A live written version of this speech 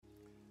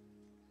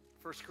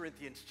1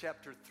 Corinthians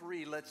chapter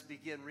 3, let's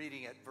begin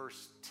reading at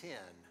verse 10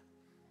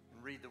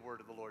 and read the word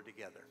of the Lord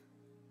together.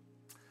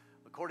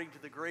 According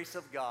to the grace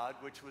of God,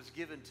 which was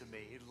given to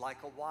me, like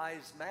a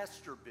wise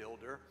master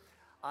builder,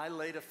 I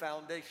laid a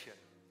foundation,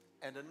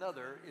 and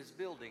another is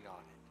building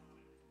on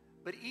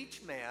it. But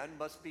each man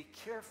must be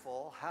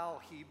careful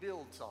how he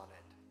builds on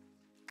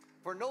it.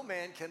 For no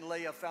man can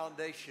lay a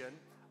foundation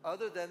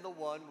other than the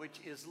one which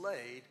is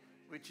laid,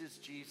 which is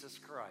Jesus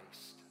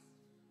Christ.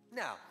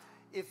 Now,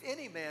 if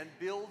any man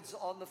builds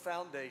on the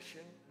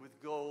foundation with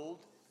gold,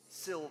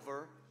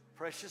 silver,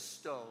 precious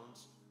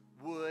stones,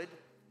 wood,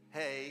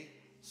 hay,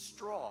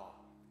 straw,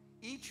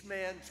 each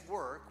man's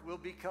work will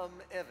become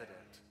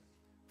evident,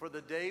 for the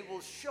day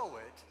will show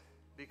it,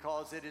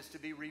 because it is to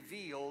be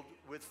revealed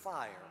with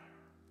fire.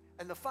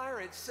 And the fire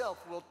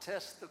itself will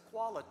test the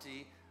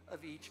quality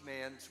of each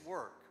man's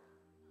work.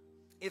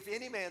 If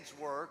any man's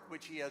work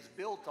which he has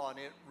built on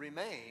it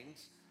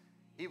remains,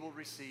 he will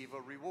receive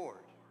a reward.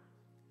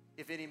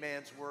 If any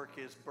man's work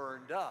is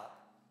burned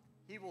up,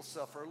 he will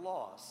suffer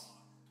loss,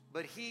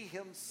 but he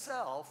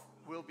himself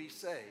will be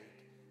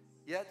saved,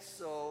 yet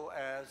so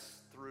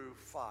as through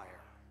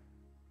fire.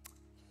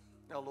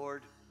 Now,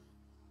 Lord,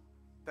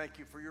 thank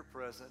you for your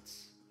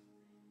presence.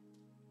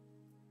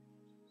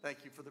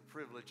 Thank you for the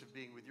privilege of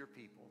being with your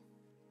people.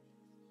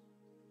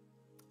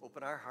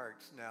 Open our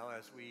hearts now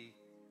as we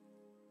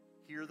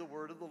hear the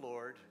word of the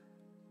Lord,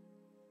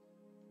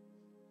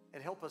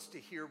 and help us to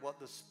hear what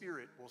the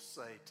Spirit will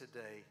say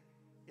today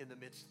in the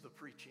midst of the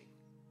preaching.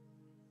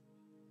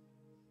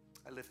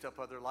 I lift up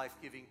other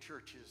life-giving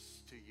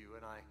churches to you,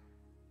 and I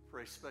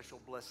pray special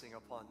blessing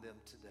upon them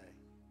today.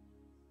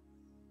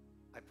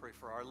 I pray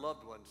for our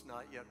loved ones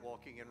not yet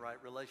walking in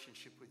right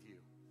relationship with you.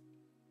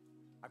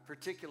 I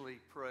particularly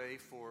pray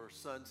for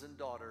sons and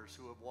daughters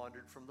who have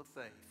wandered from the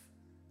faith.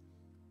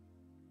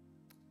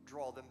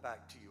 Draw them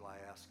back to you, I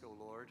ask, O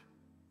Lord.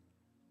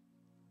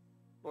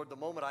 Lord, the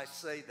moment I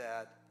say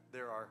that,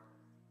 there are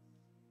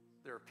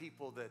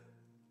people that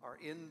are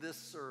in this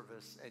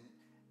service and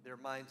their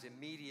minds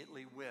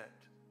immediately went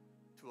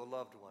to a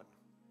loved one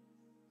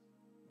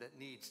that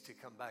needs to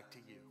come back to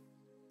you.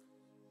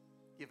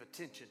 Give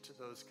attention to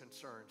those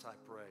concerns, I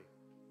pray.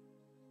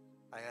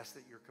 I ask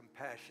that your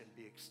compassion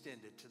be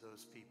extended to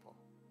those people.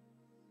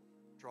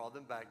 Draw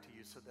them back to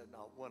you so that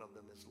not one of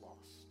them is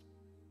lost.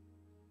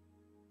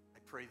 I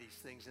pray these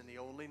things in the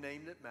only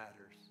name that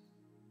matters,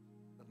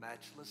 the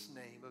matchless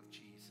name of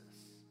Jesus.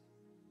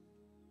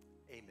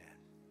 Amen.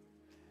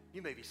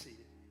 You may be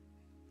seated.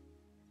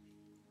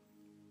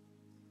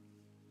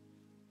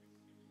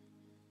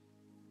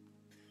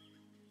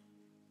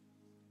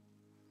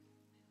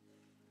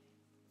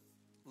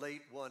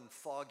 Late one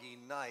foggy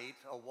night,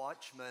 a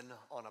watchman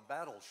on a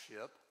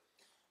battleship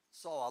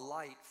saw a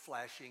light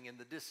flashing in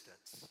the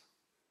distance.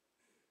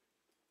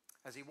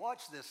 As he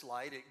watched this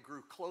light, it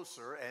grew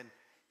closer, and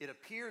it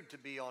appeared to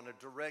be on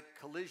a direct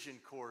collision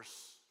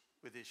course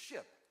with his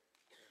ship.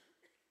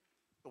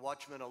 The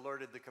watchman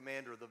alerted the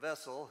commander of the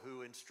vessel,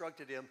 who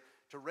instructed him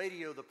to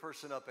radio the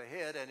person up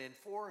ahead and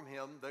inform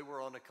him they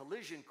were on a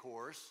collision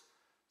course,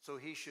 so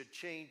he should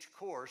change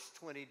course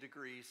 20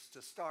 degrees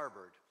to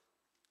starboard.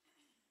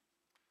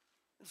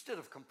 Instead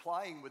of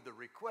complying with the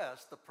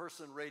request, the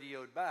person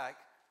radioed back,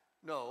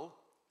 "No,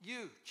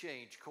 you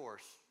change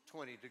course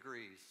 20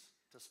 degrees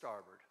to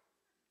starboard."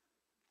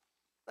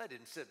 That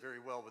didn't sit very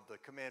well with the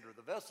commander of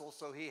the vessel,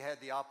 so he had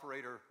the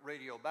operator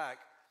radio back,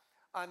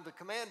 "I'm the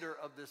commander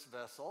of this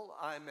vessel.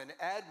 I'm an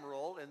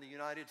admiral in the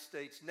United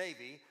States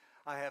Navy.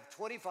 I have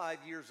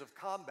 25 years of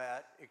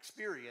combat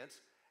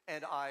experience,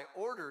 and I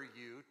order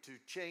you to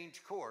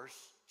change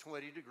course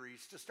 20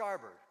 degrees to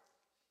starboard."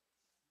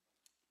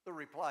 The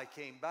reply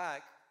came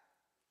back,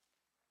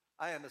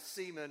 "I am a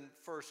seaman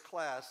first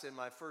class in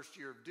my first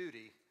year of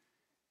duty.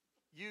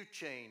 You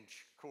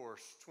change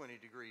course 20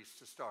 degrees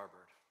to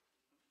starboard."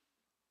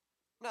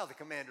 Now the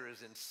commander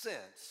is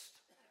incensed.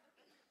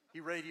 He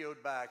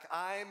radioed back,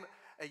 "I'm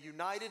a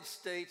United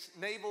States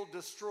naval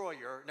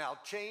destroyer. Now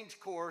change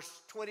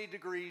course 20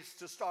 degrees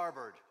to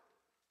starboard."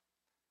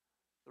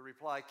 The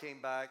reply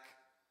came back,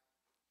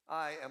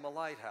 "I am a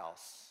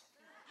lighthouse."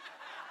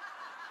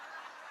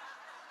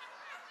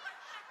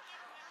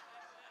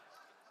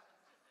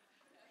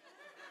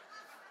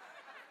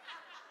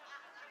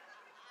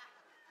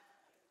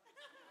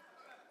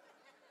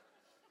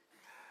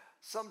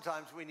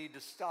 Sometimes we need to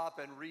stop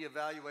and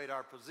reevaluate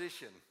our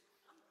position,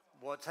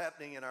 what's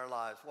happening in our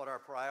lives, what our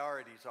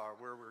priorities are,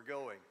 where we're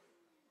going.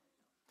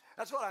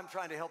 That's what I'm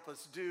trying to help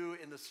us do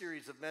in the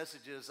series of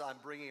messages I'm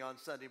bringing on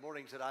Sunday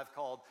mornings that I've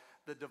called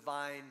The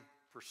Divine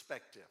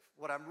Perspective.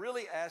 What I'm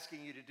really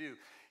asking you to do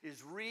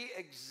is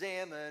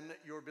re-examine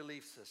your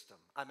belief system.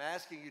 I'm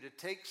asking you to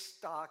take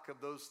stock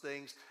of those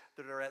things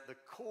that are at the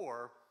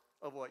core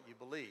of what you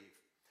believe.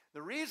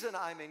 The reason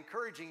I'm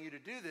encouraging you to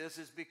do this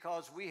is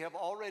because we have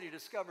already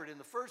discovered in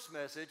the first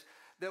message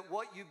that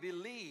what you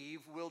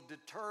believe will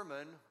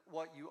determine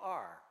what you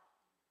are.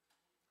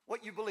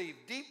 What you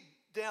believe deep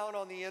down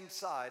on the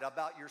inside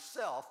about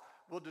yourself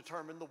will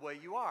determine the way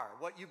you are.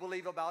 What you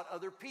believe about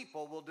other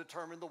people will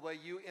determine the way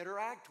you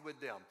interact with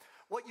them.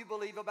 What you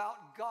believe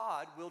about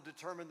God will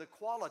determine the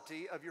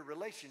quality of your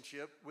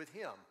relationship with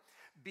Him.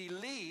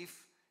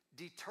 Belief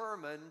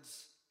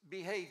determines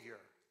behavior.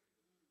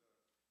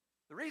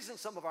 The reason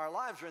some of our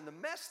lives are in the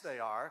mess they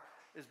are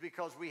is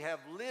because we have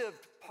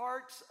lived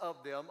parts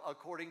of them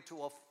according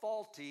to a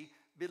faulty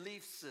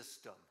belief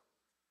system.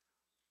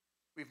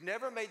 We've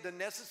never made the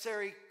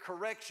necessary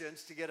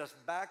corrections to get us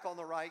back on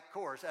the right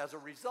course. As a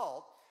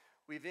result,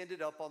 we've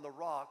ended up on the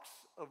rocks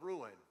of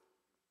ruin.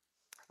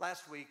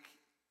 Last week,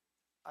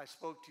 I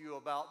spoke to you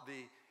about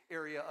the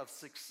area of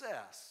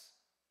success.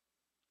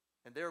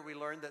 And there we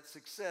learned that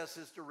success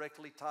is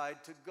directly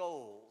tied to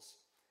goals.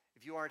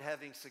 If you aren't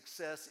having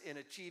success in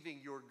achieving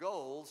your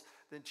goals,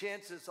 then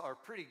chances are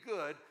pretty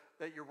good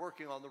that you're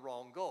working on the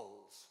wrong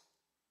goals.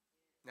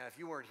 Now, if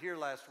you weren't here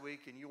last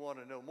week and you want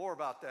to know more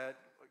about that,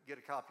 get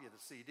a copy of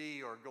the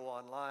CD or go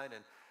online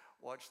and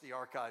watch the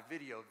archive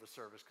video of the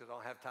service, because I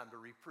don't have time to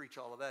re-preach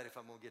all of that if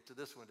I'm going to get to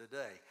this one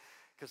today.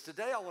 Because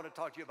today I want to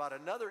talk to you about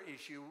another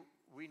issue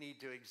we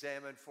need to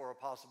examine for a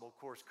possible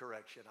course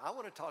correction. I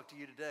want to talk to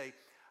you today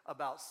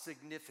about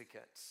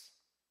significance.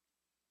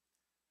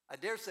 I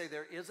dare say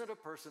there isn't a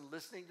person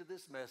listening to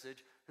this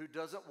message who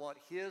doesn't want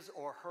his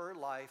or her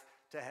life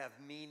to have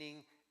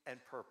meaning and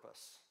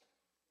purpose.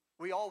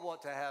 We all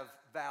want to have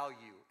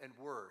value and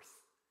worth.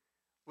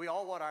 We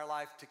all want our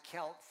life to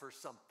count for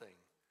something.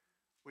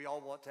 We all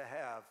want to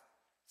have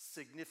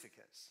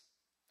significance.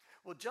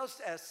 Well,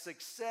 just as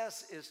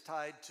success is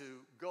tied to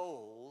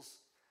goals,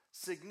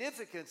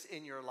 significance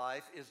in your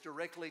life is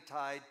directly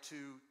tied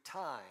to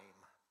time.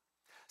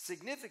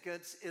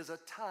 Significance is a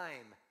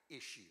time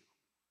issue.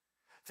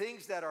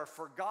 Things that are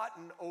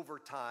forgotten over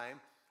time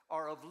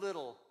are of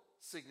little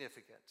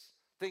significance.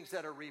 Things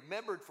that are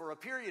remembered for a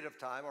period of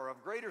time are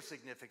of greater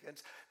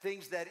significance.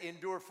 Things that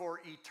endure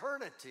for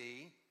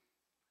eternity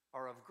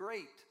are of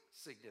great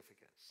significance.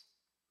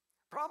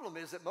 Problem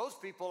is that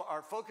most people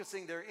are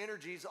focusing their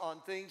energies on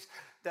things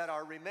that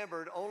are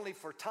remembered only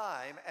for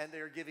time, and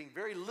they're giving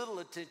very little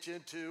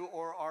attention to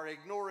or are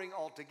ignoring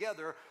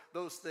altogether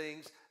those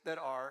things that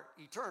are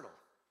eternal.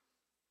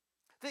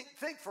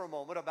 Think for a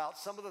moment about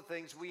some of the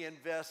things we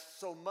invest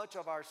so much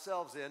of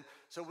ourselves in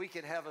so we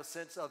can have a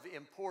sense of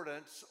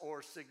importance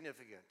or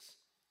significance.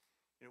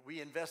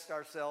 We invest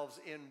ourselves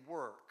in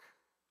work.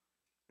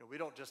 We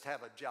don't just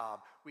have a job,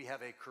 we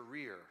have a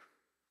career.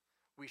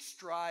 We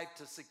strive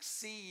to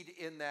succeed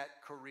in that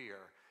career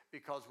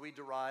because we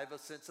derive a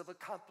sense of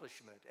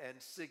accomplishment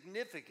and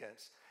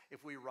significance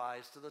if we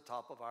rise to the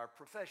top of our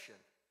profession.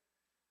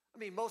 I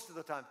mean, most of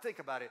the time, think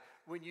about it.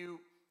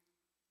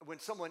 When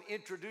someone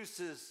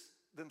introduces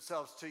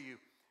themselves to you,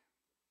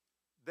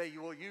 they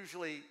will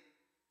usually,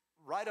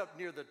 right up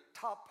near the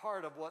top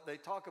part of what they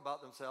talk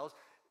about themselves,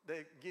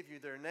 they give you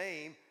their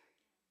name,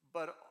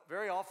 but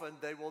very often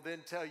they will then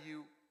tell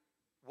you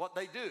what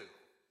they do,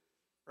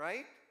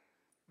 right?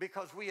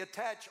 Because we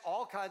attach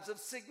all kinds of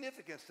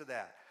significance to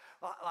that.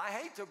 I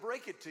hate to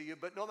break it to you,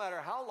 but no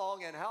matter how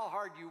long and how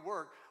hard you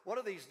work, one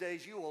of these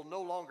days you will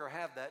no longer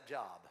have that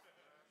job.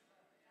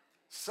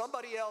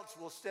 Somebody else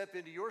will step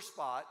into your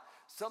spot.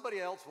 Somebody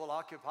else will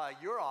occupy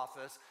your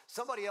office.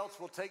 Somebody else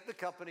will take the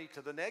company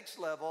to the next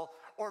level,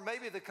 or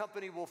maybe the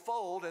company will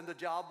fold and the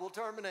job will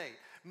terminate.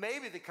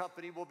 Maybe the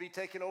company will be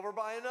taken over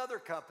by another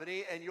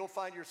company and you'll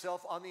find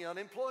yourself on the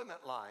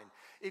unemployment line.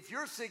 If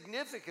your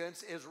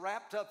significance is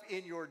wrapped up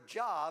in your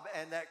job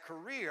and that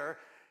career,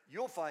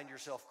 you'll find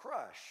yourself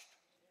crushed.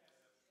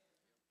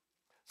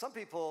 Some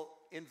people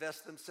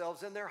invest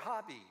themselves in their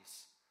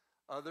hobbies,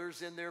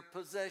 others in their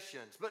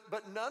possessions,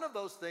 but none of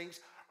those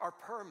things are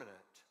permanent.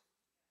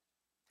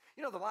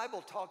 You know, the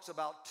Bible talks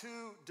about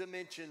two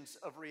dimensions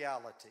of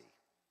reality.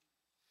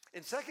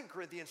 In 2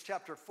 Corinthians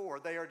chapter 4,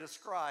 they are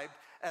described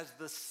as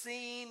the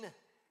seen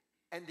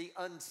and the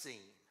unseen.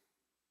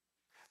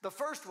 The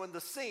first one,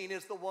 the seen,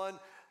 is the one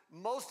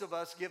most of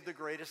us give the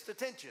greatest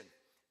attention.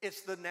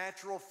 It's the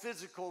natural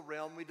physical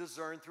realm we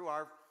discern through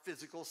our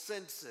physical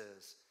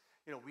senses.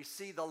 You know, we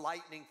see the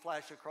lightning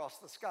flash across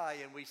the sky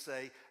and we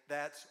say,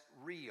 that's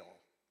real.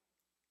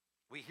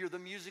 We hear the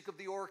music of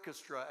the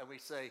orchestra and we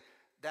say,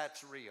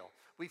 that's real.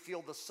 We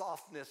feel the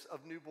softness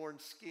of newborn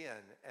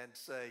skin and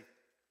say,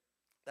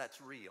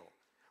 that's real.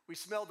 We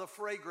smell the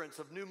fragrance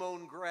of new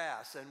mown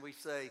grass and we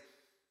say,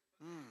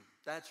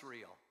 that's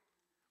real.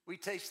 We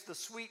taste the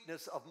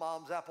sweetness of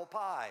mom's apple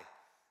pie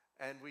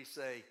and we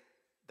say,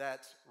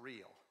 that's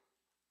real.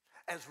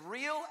 As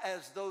real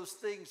as those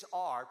things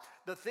are,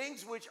 the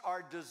things which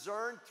are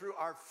discerned through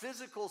our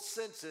physical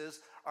senses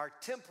are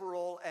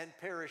temporal and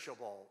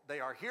perishable. They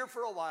are here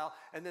for a while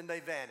and then they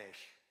vanish.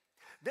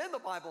 Then the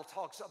Bible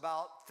talks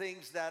about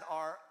things that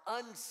are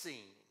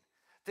unseen,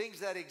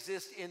 things that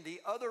exist in the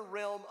other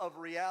realm of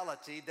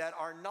reality that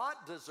are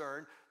not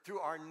discerned through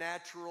our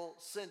natural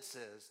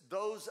senses.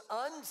 Those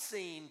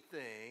unseen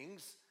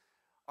things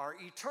are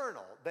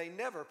eternal. They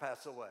never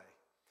pass away.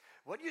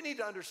 What you need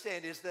to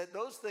understand is that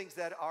those things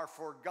that are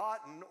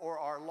forgotten or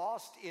are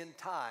lost in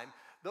time,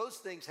 those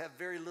things have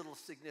very little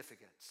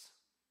significance.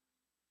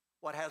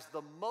 What has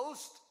the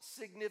most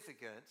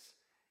significance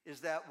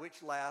is that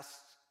which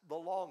lasts the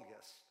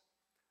longest.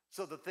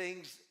 So the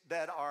things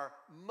that are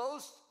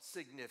most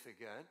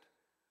significant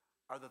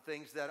are the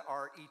things that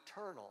are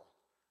eternal,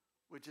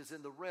 which is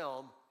in the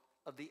realm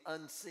of the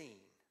unseen.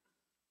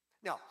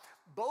 Now,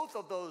 both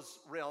of those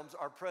realms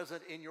are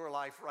present in your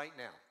life right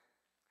now.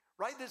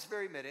 Right this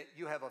very minute,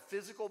 you have a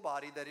physical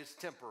body that is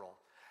temporal.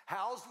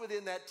 Housed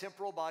within that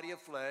temporal body of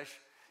flesh,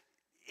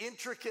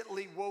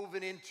 intricately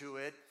woven into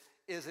it,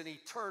 is an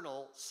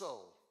eternal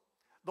soul.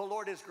 The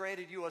Lord has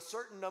granted you a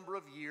certain number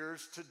of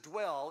years to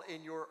dwell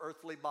in your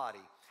earthly body.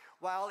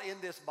 While in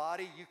this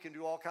body, you can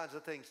do all kinds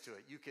of things to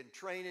it. You can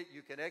train it,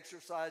 you can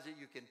exercise it,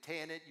 you can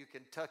tan it, you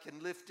can tuck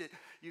and lift it,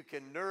 you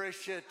can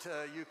nourish it,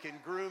 you can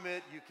groom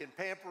it, you can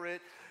pamper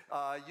it,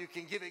 you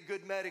can give it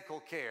good medical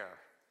care.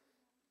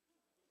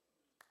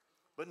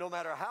 But no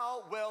matter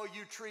how well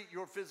you treat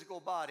your physical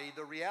body,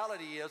 the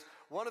reality is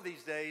one of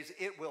these days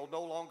it will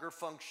no longer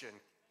function.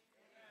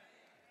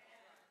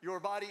 Your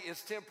body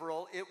is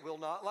temporal, it will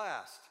not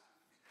last.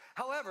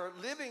 However,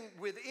 living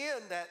within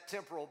that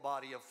temporal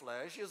body of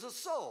flesh is a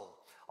soul.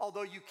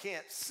 Although you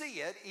can't see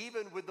it,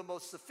 even with the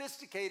most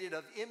sophisticated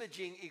of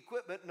imaging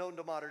equipment known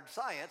to modern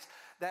science,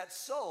 that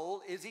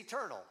soul is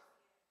eternal.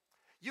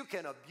 You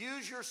can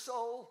abuse your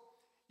soul,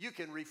 you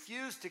can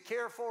refuse to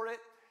care for it,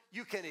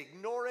 you can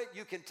ignore it,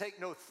 you can take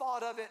no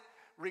thought of it.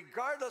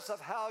 Regardless of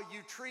how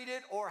you treat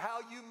it or how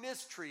you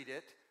mistreat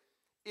it,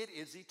 it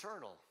is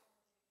eternal.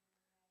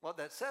 What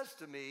that says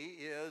to me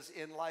is,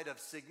 in light of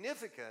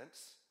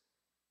significance,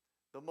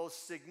 the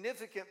most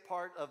significant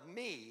part of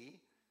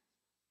me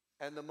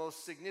and the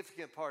most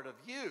significant part of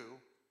you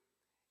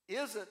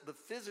isn't the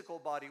physical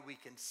body we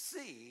can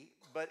see,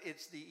 but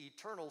it's the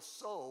eternal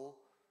soul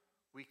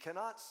we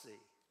cannot see.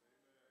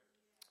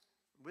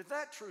 With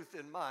that truth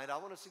in mind, I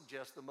want to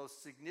suggest the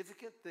most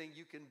significant thing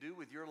you can do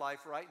with your life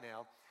right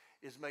now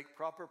is make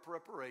proper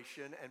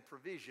preparation and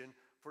provision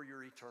for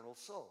your eternal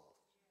soul.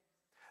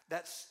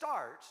 That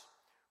starts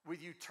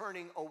with you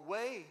turning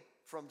away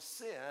from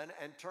sin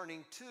and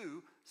turning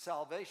to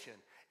salvation.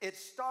 It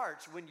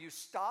starts when you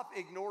stop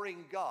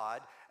ignoring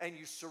God and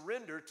you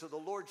surrender to the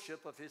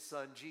lordship of his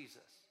son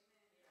Jesus.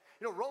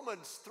 You know,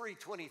 Romans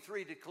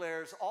 3:23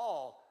 declares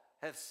all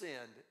have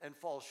sinned and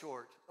fall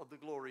short of the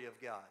glory of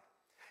God.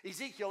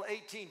 Ezekiel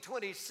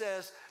 18:20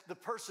 says the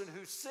person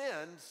who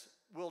sins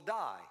will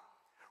die.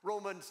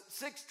 Romans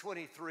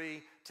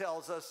 6:23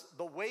 tells us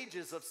the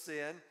wages of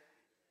sin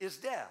is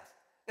death.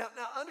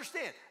 Now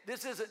understand,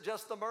 this isn't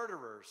just the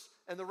murderers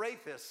and the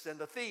rapists and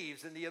the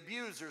thieves and the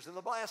abusers and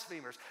the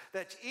blasphemers.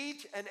 That's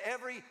each and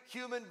every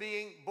human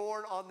being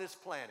born on this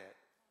planet.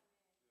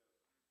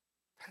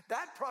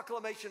 That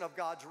proclamation of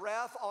God's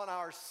wrath on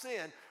our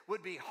sin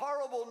would be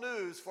horrible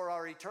news for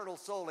our eternal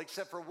soul,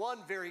 except for one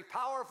very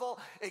powerful,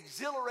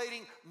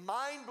 exhilarating,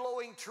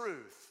 mind-blowing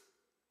truth.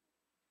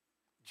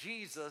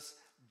 Jesus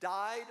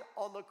died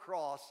on the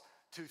cross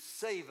to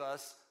save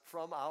us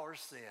from our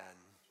sin.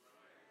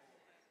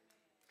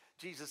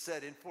 Jesus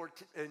said in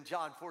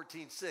John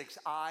 14:6,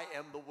 I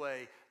am the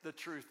way, the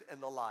truth,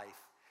 and the life.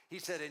 He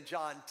said in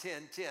John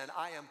 10:10,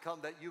 I am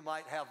come that you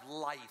might have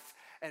life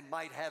and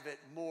might have it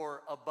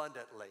more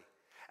abundantly.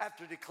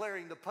 After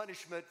declaring the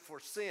punishment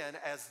for sin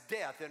as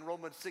death in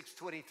Romans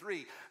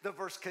 6:23, the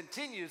verse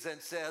continues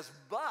and says,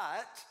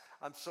 but,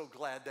 I'm so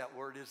glad that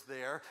word is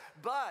there,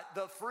 but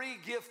the free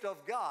gift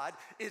of God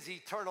is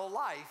eternal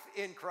life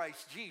in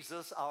Christ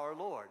Jesus our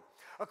Lord.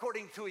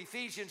 According to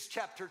Ephesians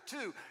chapter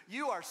 2,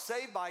 you are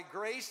saved by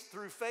grace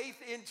through faith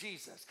in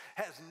Jesus.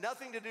 Has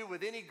nothing to do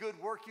with any good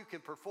work you can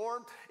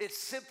perform. It's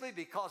simply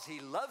because he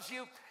loves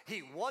you,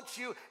 he wants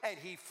you, and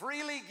he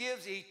freely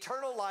gives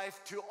eternal life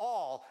to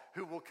all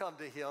who will come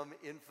to him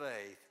in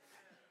faith.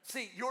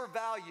 See, your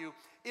value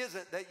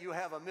isn't that you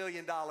have $1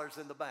 million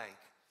in the bank.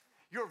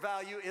 Your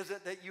value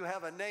isn't that you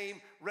have a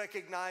name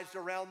recognized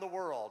around the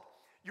world.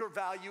 Your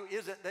value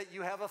isn't that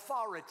you have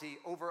authority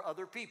over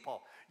other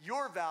people.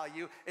 Your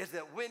value is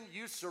that when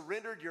you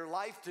surrendered your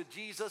life to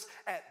Jesus,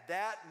 at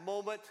that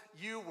moment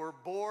you were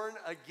born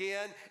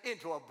again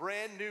into a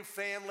brand new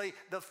family,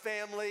 the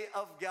family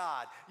of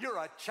God. You're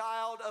a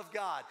child of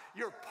God.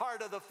 You're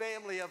part of the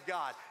family of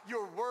God.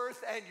 Your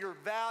worth and your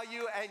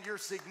value and your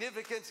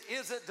significance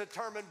isn't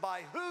determined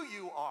by who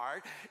you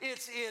are.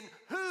 It's in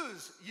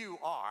whose you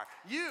are.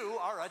 You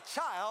are a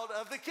child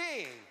of the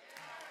King.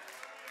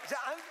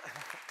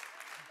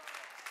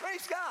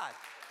 Praise God.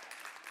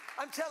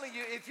 I'm telling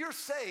you, if you're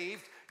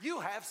saved, you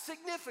have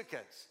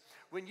significance.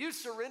 When you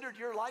surrendered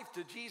your life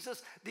to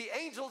Jesus, the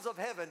angels of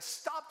heaven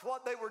stopped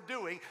what they were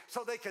doing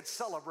so they could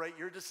celebrate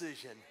your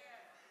decision.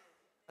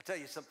 I'll tell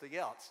you something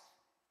else.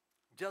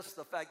 Just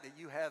the fact that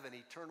you have an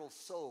eternal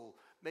soul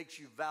makes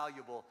you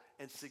valuable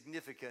and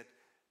significant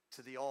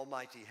to the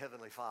Almighty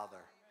Heavenly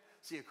Father.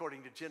 See,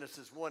 according to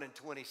Genesis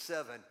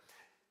 1:27,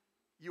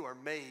 you are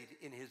made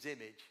in his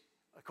image.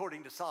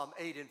 According to Psalm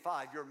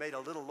 8:5, you're made a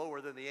little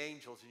lower than the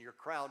angels and you're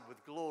crowned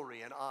with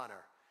glory and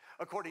honor.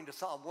 According to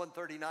Psalm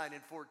 139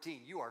 and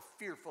 14, you are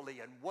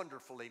fearfully and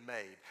wonderfully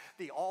made.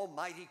 The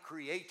Almighty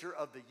Creator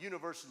of the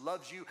universe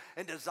loves you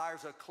and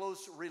desires a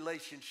close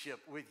relationship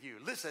with you.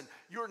 Listen,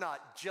 you're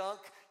not junk.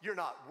 You're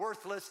not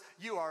worthless.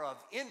 You are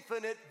of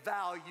infinite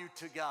value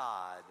to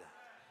God.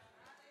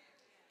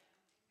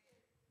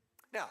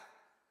 Now,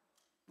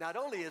 not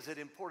only is it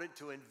important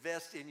to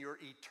invest in your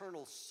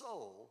eternal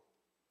soul,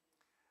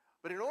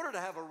 but in order to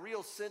have a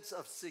real sense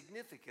of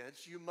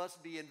significance, you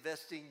must be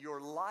investing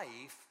your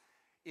life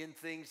in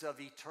things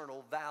of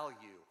eternal value.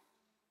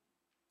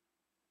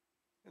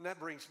 And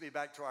that brings me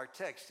back to our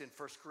text in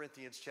 1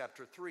 Corinthians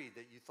chapter 3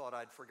 that you thought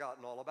I'd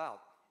forgotten all about.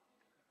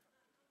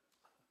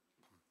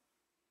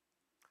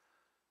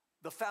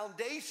 The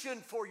foundation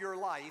for your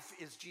life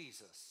is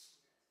Jesus.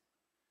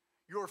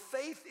 Your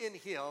faith in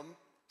him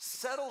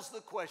settles the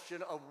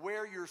question of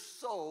where your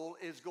soul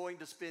is going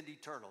to spend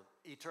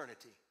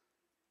eternity.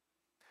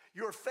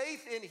 Your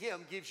faith in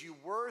him gives you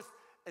worth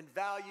and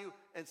value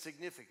and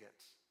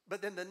significance.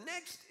 But then the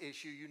next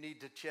issue you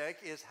need to check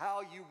is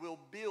how you will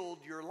build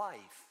your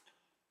life.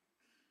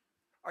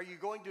 Are you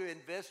going to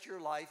invest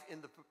your life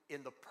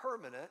in the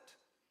permanent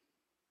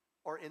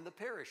or in the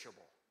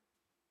perishable?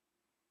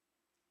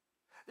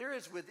 There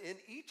is within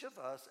each of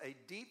us a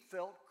deep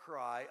felt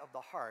cry of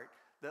the heart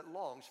that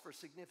longs for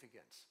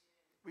significance.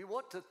 We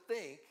want to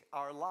think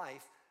our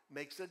life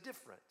makes a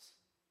difference.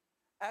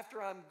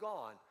 After I'm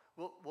gone,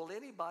 will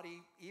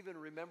anybody even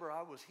remember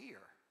I was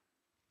here?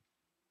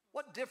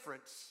 What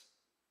difference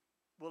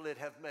will it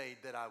have made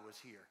that I was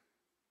here?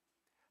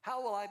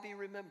 How will I be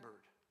remembered?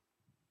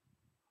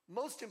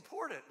 Most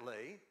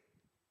importantly,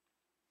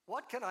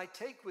 what can I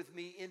take with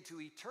me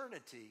into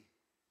eternity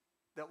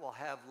that will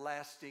have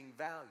lasting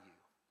value?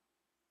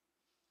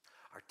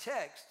 Our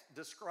text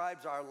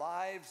describes our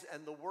lives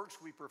and the works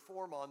we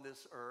perform on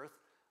this earth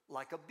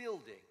like a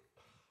building.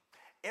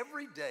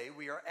 Every day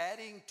we are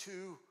adding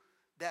to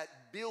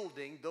that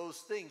building those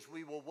things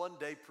we will one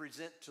day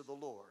present to the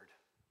Lord.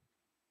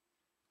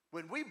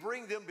 When we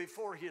bring them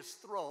before his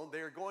throne, they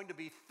are going to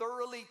be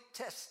thoroughly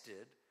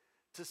tested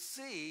to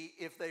see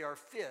if they are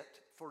fit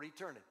for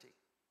eternity.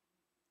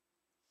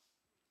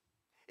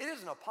 It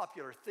isn't a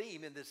popular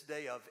theme in this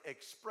day of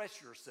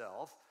express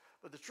yourself,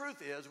 but the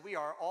truth is we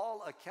are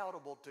all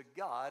accountable to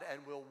God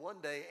and will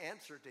one day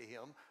answer to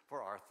him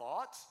for our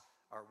thoughts,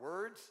 our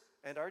words,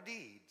 and our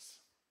deeds.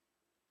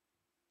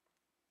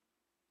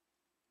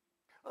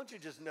 Why don't you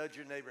just nudge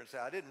your neighbor and say,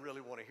 I didn't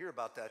really want to hear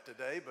about that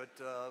today,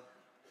 but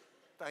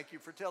thank you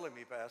for telling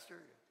me, Pastor.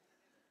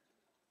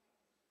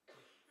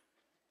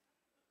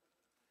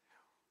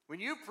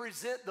 When you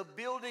present the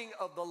building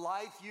of the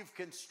life you've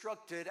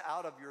constructed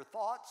out of your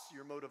thoughts,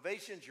 your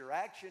motivations, your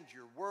actions,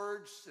 your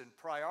words, and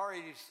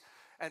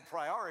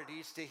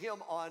priorities to him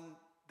on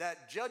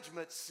that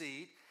judgment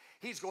seat,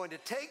 he's going to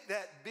take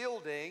that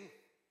building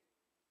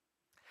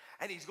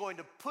and he's going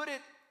to put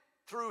it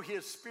through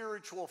his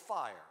spiritual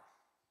fire.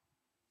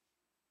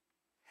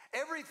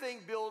 Everything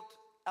built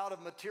out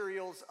of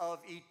materials of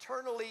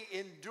eternally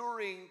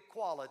enduring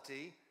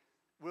quality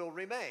will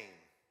remain.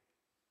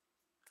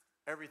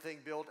 Everything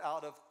built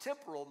out of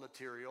temporal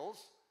materials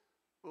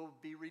will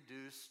be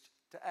reduced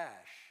to ash.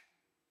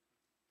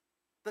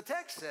 The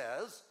text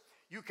says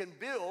you can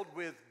build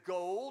with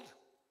gold,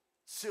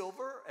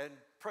 silver, and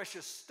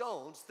precious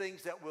stones,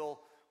 things that will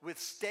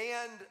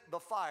withstand the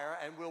fire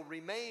and will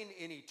remain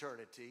in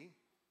eternity.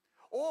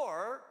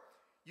 Or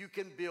you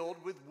can build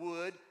with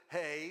wood,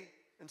 hay,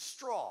 and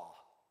straw,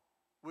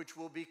 which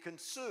will be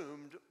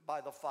consumed by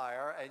the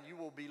fire, and you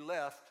will be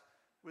left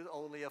with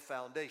only a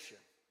foundation.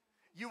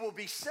 You will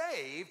be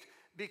saved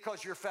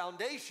because your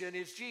foundation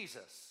is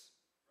Jesus.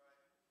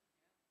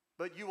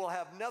 But you will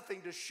have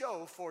nothing to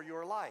show for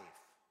your life.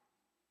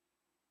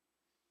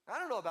 I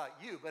don't know about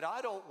you, but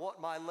I don't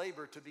want my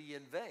labor to be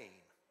in vain.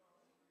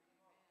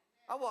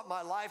 I want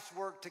my life's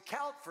work to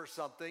count for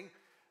something,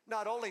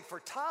 not only for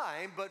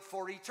time, but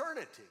for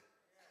eternity.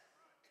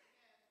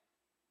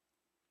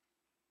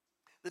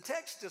 The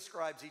text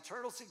describes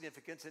eternal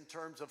significance in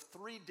terms of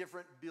 3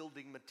 different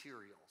building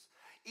materials.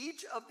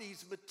 Each of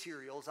these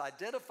materials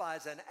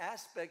identifies an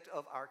aspect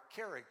of our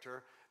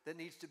character that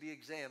needs to be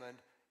examined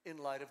in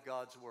light of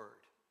God's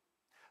word.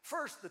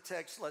 First, the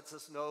text lets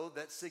us know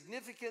that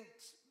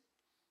significance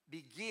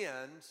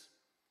begins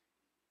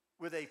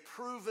with a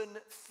proven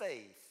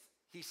faith.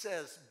 He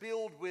says,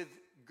 build with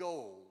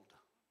gold.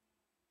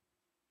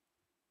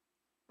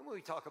 And when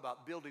we talk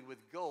about building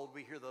with gold,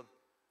 we hear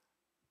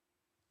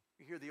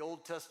the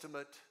Old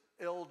Testament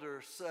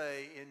elder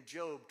say in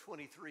Job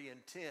 23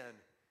 and 10,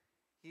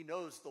 he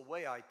knows the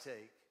way I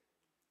take.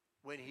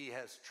 When he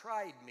has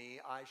tried me,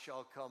 I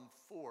shall come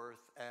forth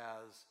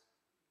as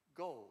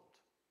gold.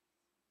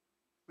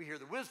 We hear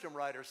the wisdom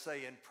writer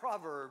say in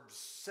Proverbs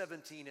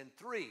 17 and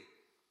 3,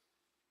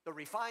 the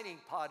refining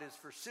pot is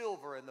for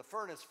silver and the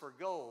furnace for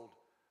gold,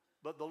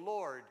 but the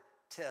Lord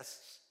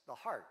tests the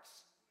hearts.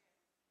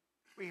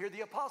 We hear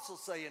the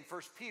apostles say in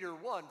 1 Peter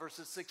 1,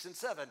 verses 6 and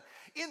 7,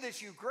 in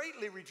this you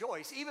greatly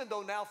rejoice, even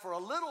though now for a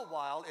little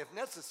while, if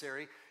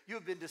necessary, you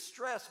have been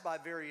distressed by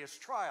various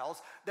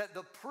trials, that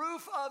the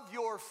proof of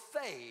your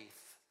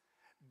faith,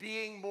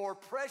 being more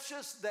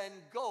precious than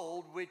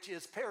gold, which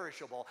is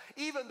perishable,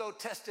 even though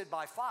tested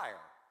by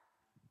fire,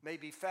 may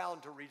be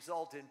found to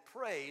result in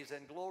praise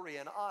and glory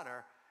and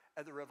honor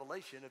at the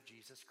revelation of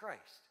Jesus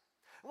Christ.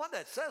 What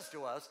that says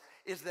to us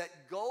is that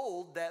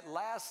gold that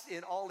lasts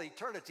in all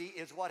eternity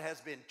is what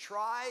has been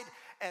tried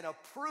and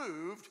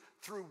approved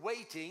through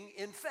waiting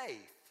in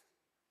faith.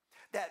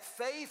 That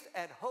faith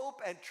and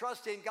hope and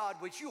trust in God,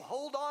 which you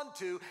hold on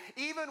to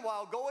even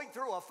while going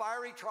through a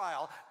fiery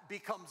trial,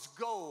 becomes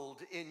gold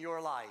in your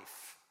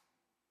life.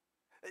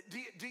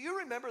 Do you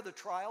remember the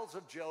trials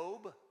of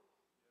Job?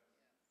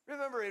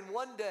 Remember, in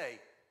one day,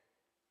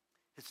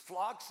 his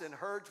flocks and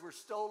herds were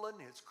stolen,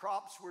 his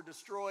crops were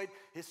destroyed,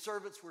 his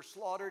servants were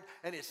slaughtered,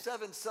 and his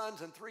 7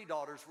 sons and 3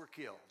 daughters were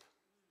killed.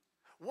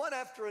 One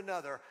after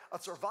another, a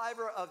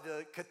survivor of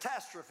the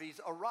catastrophes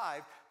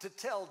arrived to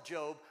tell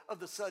Job of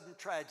the sudden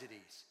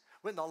tragedies.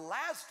 When the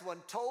last one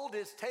told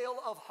his tale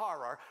of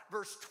horror,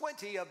 verse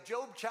 20 of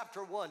Job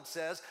chapter 1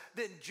 says,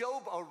 then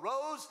Job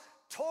arose,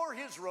 tore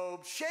his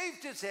robe,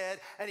 shaved his head,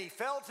 and he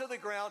fell to the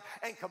ground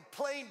and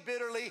complained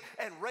bitterly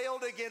and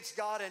railed against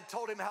God and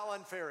told him how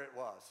unfair it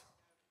was.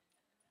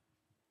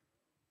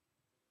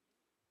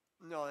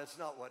 No, that's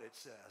not what it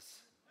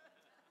says.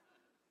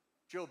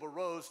 Job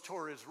arose,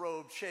 tore his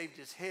robe, shaved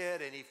his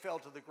head, and he fell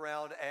to the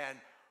ground and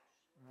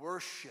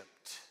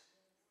worshiped.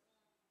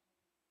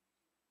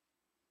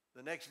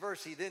 The next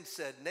verse, he then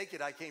said,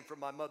 naked I came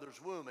from my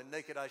mother's womb, and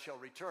naked I shall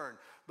return.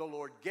 The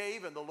Lord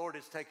gave, and the Lord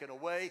has taken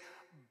away.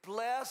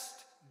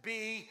 Blessed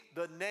be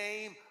the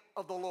name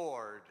of the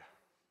Lord.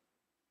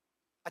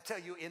 I tell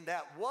you, in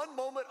that one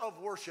moment of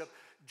worship,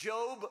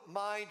 Job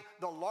mined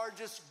the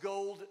largest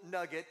gold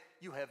nugget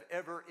you have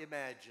ever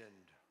imagined.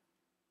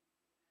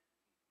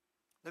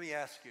 Let me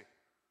ask you,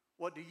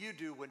 what do you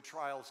do when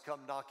trials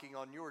come knocking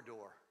on your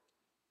door?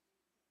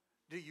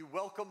 Do you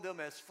welcome them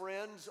as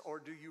friends, or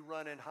do you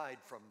run and hide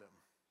from them?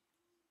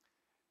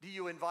 Do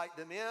you invite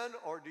them in,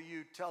 or do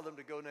you tell them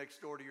to go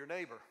next door to your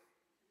neighbor?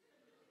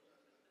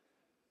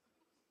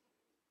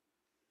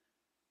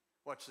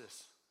 Watch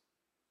this.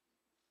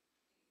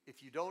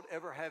 If you don't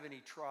ever have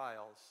any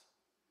trials,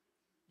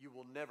 you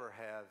will never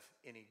have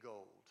any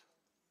gold.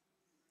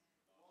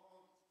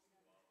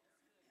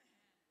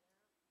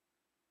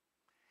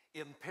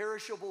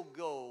 Imperishable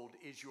gold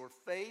is your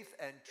faith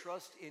and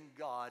trust in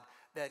God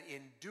that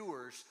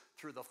endures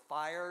through the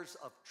fires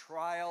of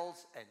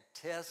trials and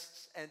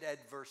tests and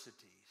adversities.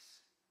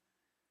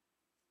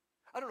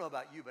 I don't know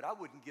about you, but I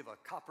wouldn't give a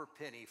copper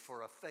penny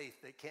for a faith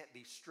that can't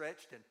be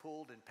stretched and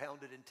pulled and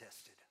pounded and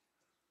tested.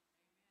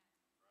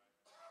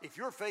 If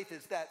your faith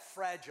is that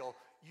fragile,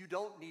 you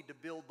don't need to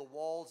build the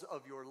walls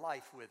of your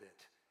life with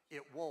it.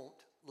 It won't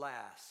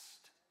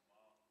last.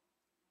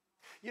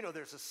 You know,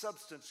 there's a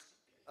substance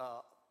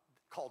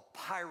called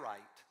pyrite,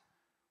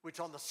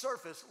 which on the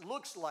surface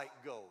looks like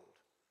gold.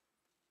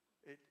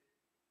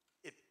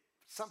 It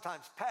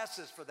sometimes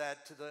passes for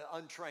that to the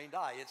untrained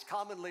eye. It's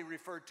commonly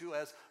referred to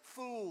as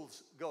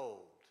fool's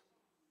gold.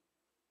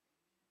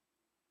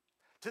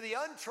 To the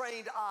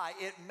untrained eye,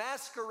 it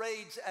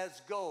masquerades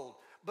as gold,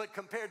 but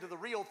compared to the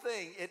real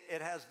thing,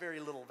 it has very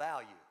little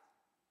value.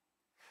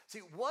 See,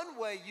 one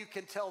way you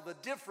can tell the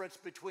difference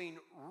between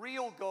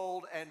real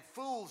gold and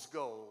fool's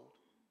gold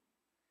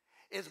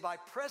is by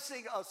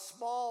pressing a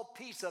small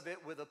piece of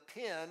it with a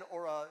pin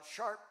or a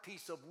sharp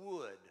piece of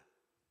wood.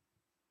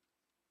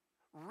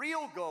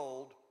 Real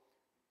gold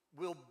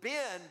will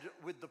bend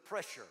with the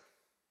pressure.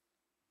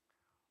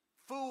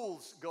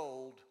 Fool's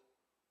gold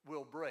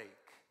will break.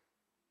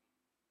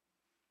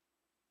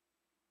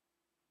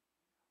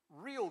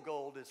 Real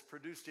gold is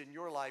produced in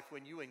your life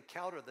when you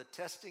encounter the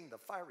testing, the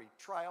fiery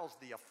trials,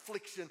 the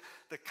affliction,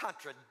 the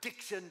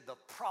contradiction, the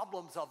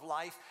problems of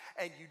life,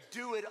 and you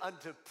do it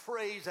unto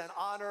praise and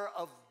honor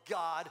of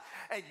God,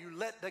 and you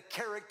let the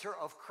character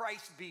of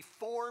Christ be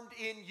formed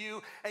in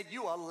you, and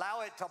you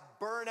allow it to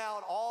burn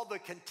out all the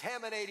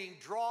contaminating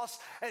dross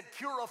and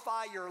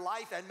purify your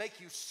life and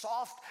make you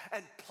soft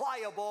and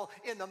pliable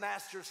in the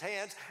Master's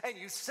hands, and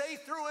you say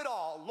through it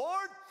all,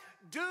 Lord,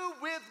 do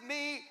with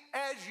me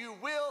as you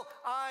will,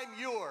 I'm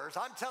yours.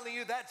 I'm telling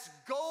you, that's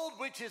gold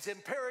which is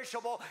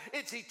imperishable.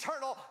 It's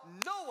eternal.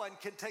 No one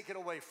can take it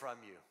away from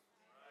you.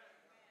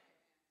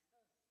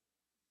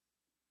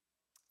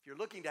 If you're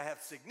looking to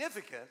have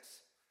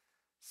significance,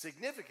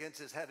 significance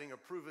is having a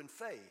proven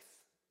faith,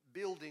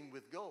 building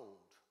with gold.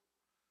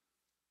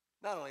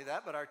 Not only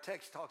that, but our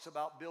text talks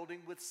about building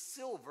with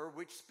silver,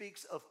 which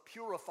speaks of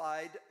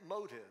purified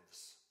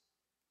motives.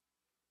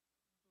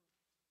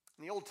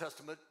 In the Old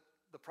Testament,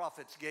 the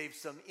prophets gave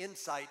some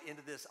insight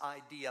into this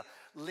idea,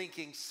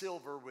 linking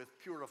silver with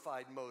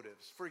purified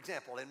motives. For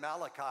example, in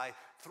Malachi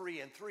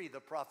 3 and 3, the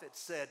prophet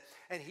said,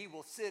 and he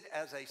will sit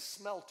as a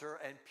smelter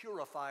and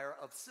purifier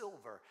of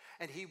silver.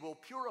 And he will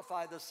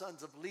purify the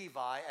sons of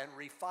Levi and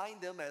refine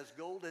them as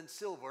gold and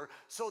silver,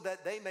 so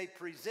that they may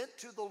present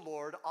to the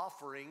Lord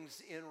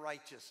offerings in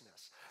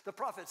righteousness. The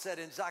prophet said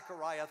in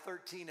Zechariah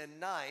 13 and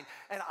 9,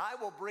 and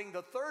I will bring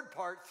the third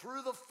part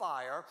through the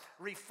fire,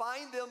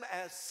 refine them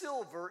as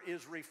silver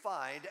is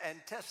refined, and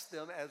test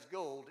them as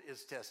gold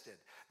is tested.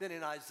 Then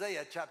in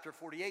Isaiah chapter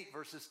 48,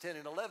 verses 10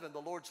 and 11, the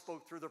Lord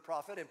spoke through the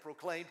prophet and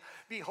proclaimed,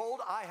 behold,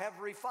 I have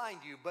refined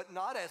you, but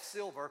not as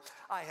silver.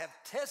 I have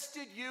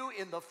tested you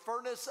in the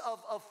furnace of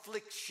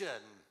affliction.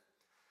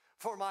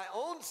 For my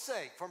own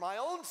sake,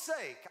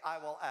 I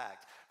will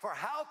act. For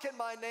how can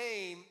my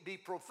name be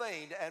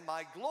profaned, and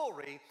my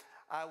glory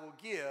I will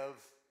give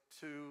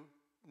to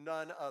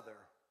none other?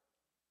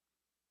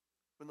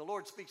 When the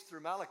Lord speaks through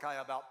Malachi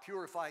about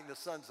purifying the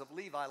sons of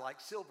Levi like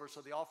silver,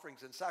 so the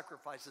offerings and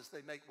sacrifices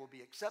they make will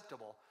be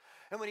acceptable,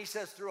 and when he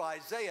says through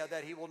Isaiah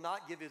that he will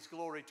not give his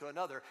glory to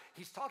another,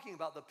 he's talking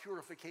about the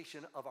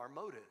purification of our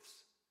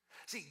motives.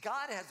 See,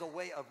 God has a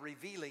way of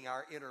revealing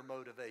our inner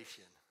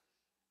motivation.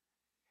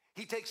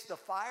 He takes the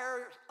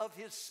fire of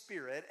his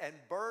Spirit and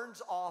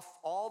burns off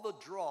all the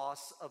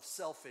dross of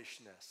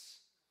selfishness.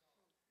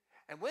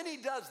 And when he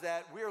does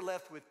that, we're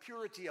left with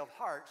purity of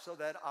heart, so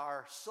that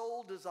our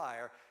sole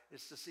desire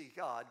is to see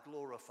God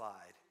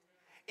glorified.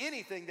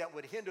 Anything that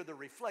would hinder the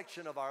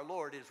reflection of our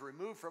Lord is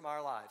removed from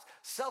our lives.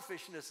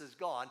 Selfishness is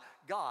gone.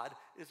 God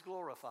is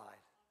glorified.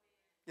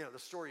 You know, the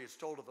story is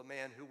told of a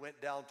man who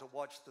went down to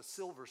watch the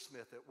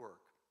silversmith at work.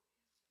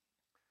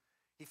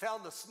 He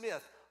found the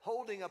smith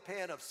holding a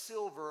pan of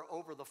silver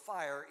over the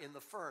fire in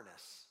the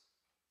furnace.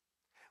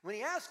 When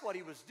he asked what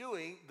he was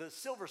doing, the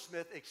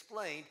silversmith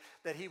explained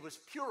that he was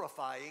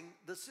purifying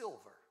the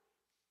silver.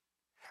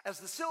 As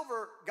the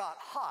silver got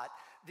hot,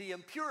 the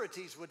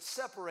impurities would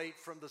separate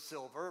from the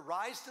silver,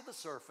 rise to the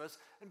surface,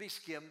 and be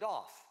skimmed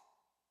off.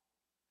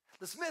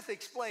 The smith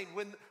explained,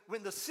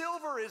 when the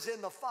silver is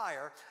in the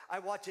fire, I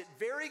watch it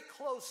very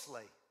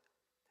closely.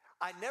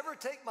 I never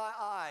take my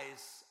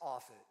eyes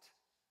off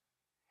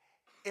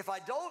it. If I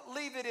don't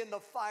leave it in the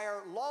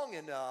fire long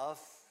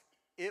enough,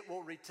 it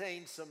will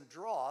retain some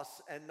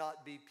dross and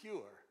not be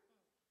pure.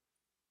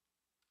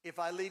 If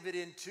I leave it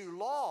in too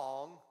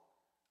long,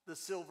 the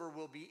silver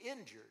will be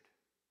injured.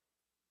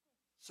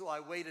 So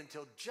I wait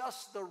until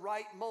just the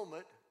right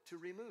moment to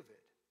remove it.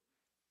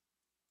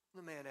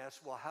 The man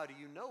asked, well, how do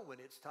you know when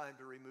it's time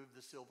to remove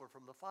the silver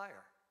from the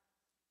fire?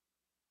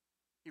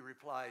 He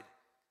replied,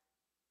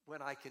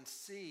 when I can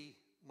see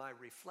my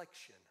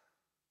reflection.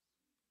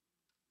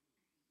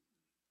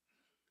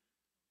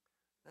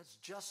 That's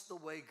just the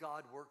way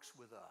God works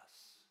with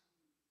us.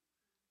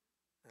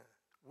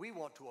 We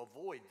want to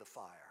avoid the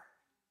fire.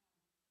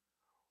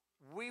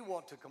 We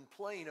want to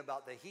complain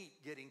about the heat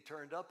getting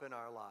turned up in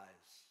our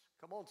lives.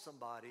 Come on,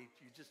 somebody.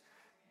 You just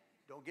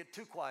don't get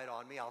too quiet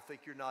on me. I'll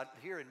think you're not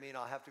hearing me, and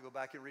I'll have to go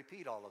back and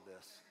repeat all of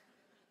this.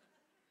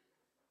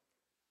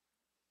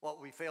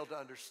 What we fail to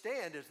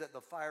understand is that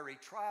the fiery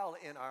trial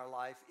in our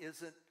life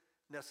isn't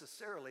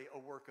necessarily a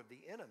work of the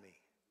enemy.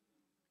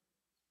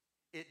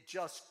 It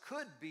just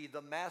could be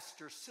the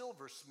master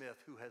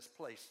silversmith who has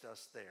placed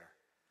us there.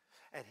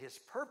 And his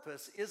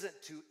purpose isn't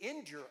to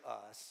injure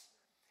us,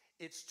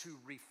 it's to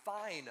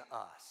refine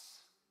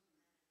us.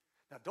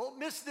 Now, don't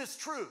miss this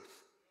truth.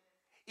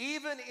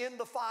 Even in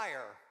the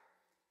fire,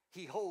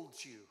 he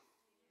holds you.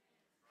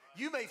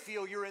 You may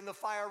feel you're in the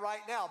fire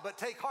right now, but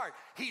take heart.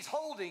 He's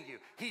holding you.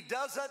 He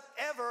doesn't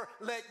ever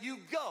let you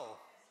go.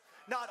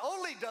 Not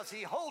only does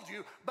he hold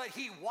you, but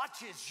he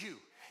watches you.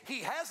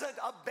 He hasn't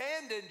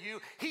abandoned you.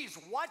 He's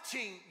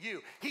watching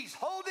you. He's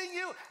holding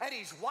you and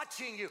he's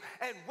watching you.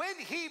 And when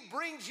he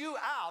brings you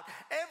out,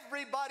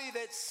 everybody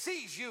that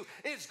sees you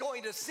is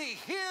going to see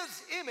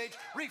his image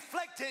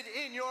reflected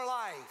in your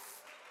life.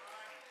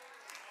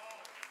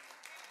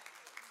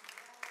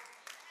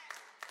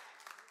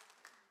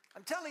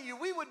 I'm telling you,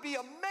 we would be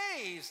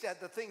amazed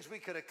at the things we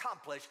could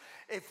accomplish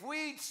if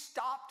we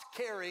stopped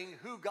caring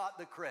who got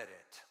the credit.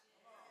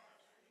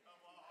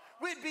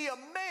 We'd be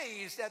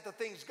amazed at the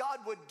things God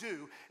would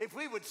do if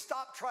we would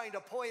stop trying to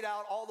point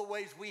out all the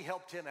ways we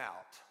helped him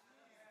out.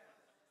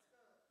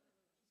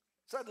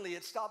 Suddenly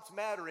it stops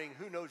mattering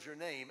who knows your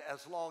name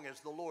as long as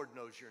the Lord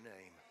knows your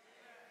name.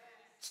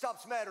 It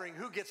stops mattering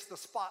who gets the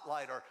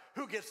spotlight or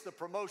who gets the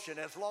promotion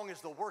as long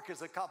as the work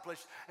is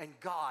accomplished and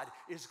God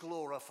is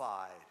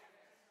glorified.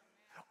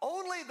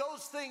 Only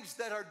those things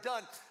that are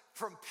done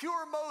from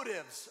pure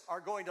motives are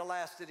going to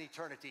last in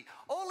eternity.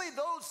 Only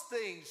those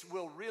things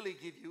will really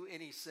give you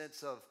any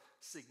sense of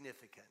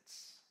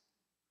significance.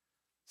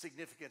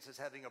 Significance is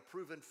having a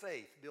proven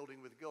faith,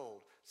 building with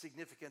gold.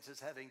 Significance is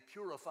having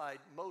purified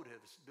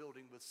motives,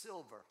 building with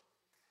silver.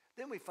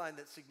 Then we find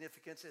that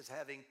significance is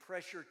having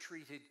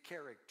pressure-treated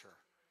character,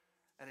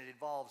 and it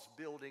involves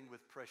building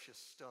with precious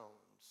stones.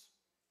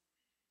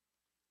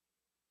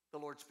 The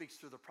Lord speaks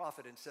through the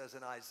prophet and says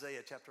in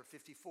Isaiah chapter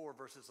 54,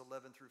 verses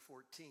 11 through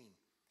 14,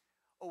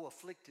 O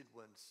afflicted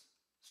ones,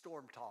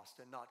 storm-tossed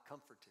and not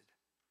comforted,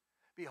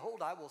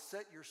 Behold, I will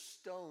set your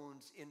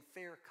stones in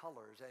fair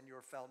colors, and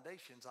your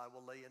foundations I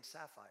will lay in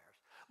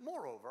sapphires.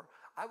 Moreover,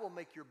 I will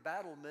make your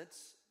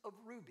battlements of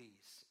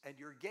rubies, and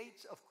your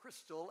gates of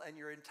crystal, and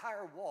your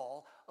entire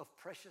wall of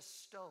precious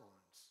stones.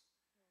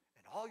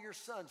 And all your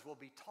sons will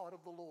be taught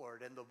of the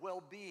Lord, and the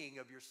well-being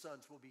of your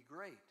sons will be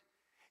great.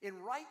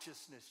 In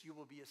righteousness you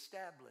will be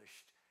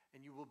established,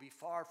 and you will be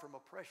far from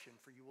oppression,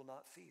 for you will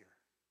not fear.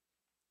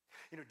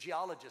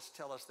 Geologists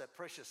tell us that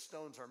precious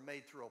stones are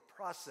made through a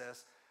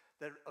process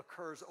that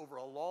occurs over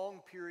a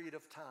long period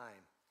of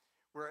time,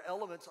 where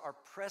elements are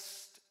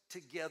pressed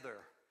together,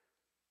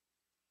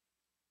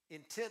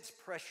 intense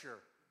pressure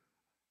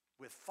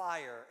with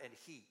fire and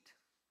heat,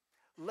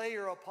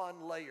 layer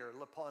upon layer,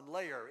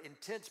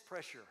 intense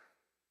pressure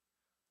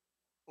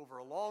over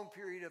a long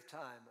period of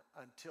time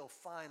until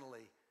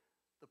finally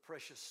the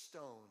precious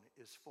stone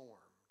is formed.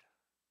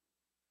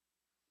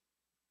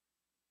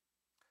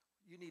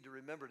 You need to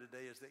remember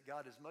today is that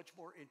God is much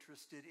more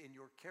interested in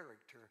your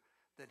character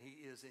than he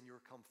is in your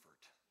comfort.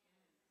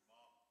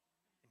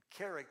 And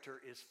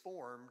character is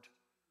formed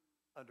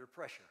under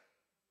pressure.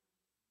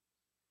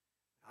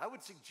 I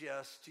would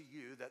suggest to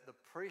you that the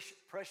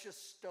precious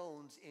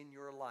stones in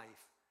your life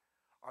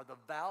are the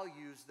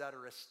values that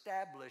are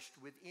established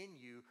within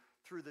you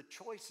through the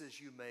choices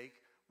you make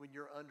when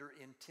you're under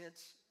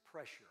intense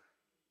pressure.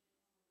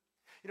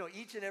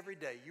 Each and every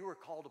day you are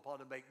called upon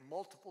to make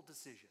multiple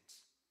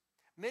decisions.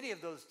 Many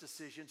of those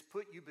decisions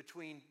put you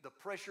between the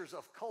pressures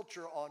of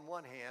culture on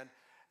one hand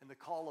and the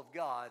call of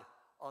God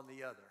on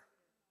the other.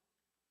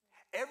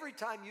 Every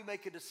time you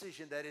make a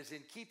decision that is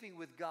in keeping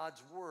with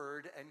God's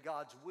word and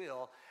God's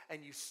will,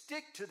 and you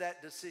stick to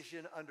that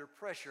decision under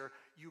pressure,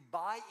 you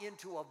buy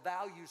into a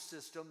value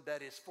system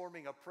that is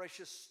forming a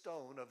precious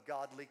stone of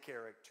godly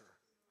character.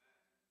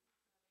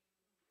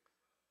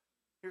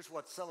 Here's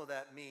what some of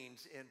that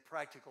means in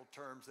practical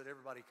terms that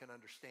everybody can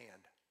understand.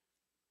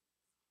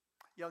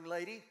 Young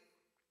lady,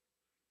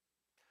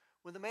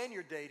 when the man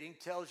you're dating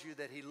tells you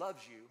that he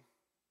loves you,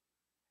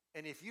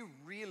 and if you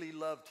really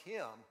loved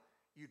him,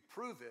 you'd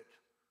prove it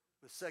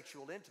with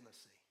sexual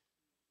intimacy.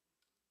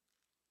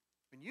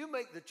 When you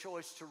make the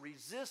choice to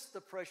resist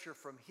the pressure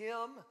from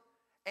him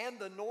and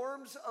the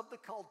norms of the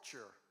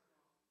culture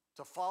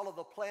to follow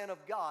the plan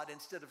of God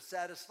instead of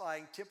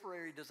satisfying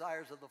temporary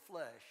desires of the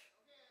flesh,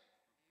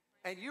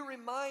 and you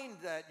remind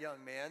that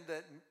young man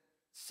that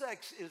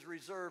sex is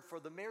reserved for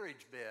the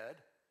marriage bed,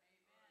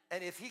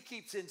 and if he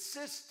keeps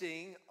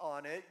insisting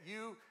on it,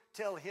 you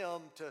tell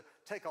him to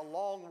take a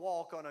long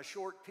walk on a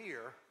short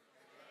pier,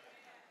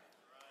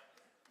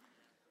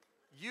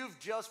 you've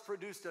just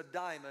produced a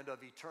diamond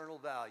of eternal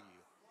value.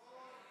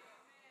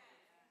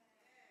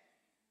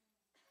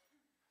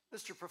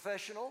 Mr.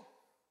 Professional,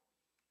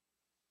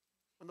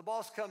 when the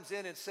boss comes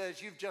in and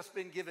says you've just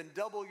been given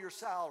double your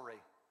salary,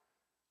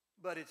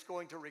 but it's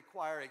going to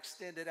require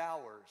extended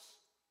hours.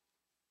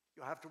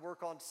 You'll have to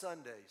work on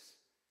Sundays.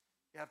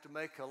 You have to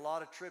make a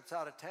lot of trips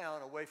out of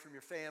town away from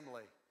your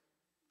family.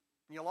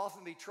 And you'll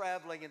often be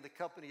traveling in the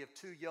company of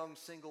two young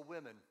single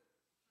women.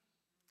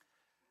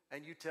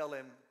 And you tell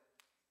him,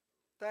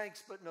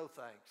 thanks, but no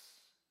thanks,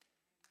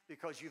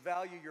 because you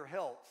value your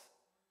health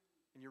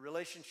and your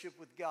relationship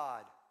with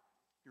God,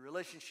 your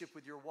relationship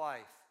with your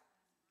wife,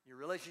 your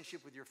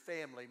relationship with your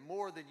family,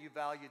 more than you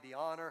value the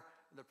honor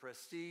and the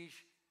prestige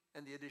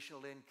and the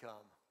additional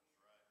income.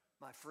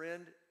 My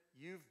friend,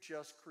 you've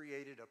just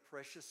created a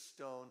precious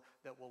stone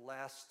that will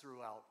last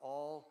throughout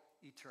all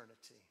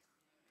eternity.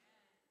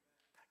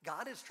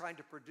 God is trying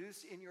to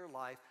produce in your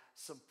life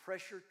some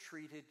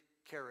pressure-treated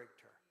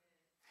character.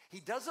 He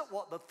doesn't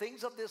want the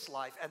things of this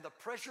life and the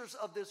pressures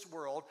of this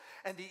world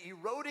and the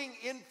eroding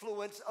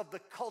influence of the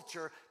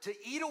culture to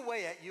eat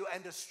away at you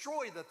and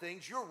destroy the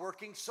things you're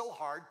working so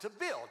hard to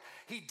build.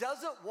 He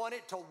doesn't want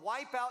it to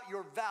wipe out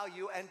your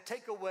value and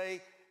take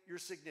away your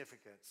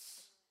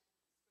significance.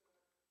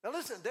 Now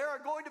listen, there are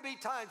going to be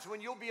times when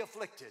you'll be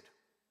afflicted.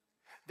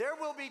 There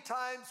will be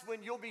times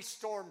when you'll be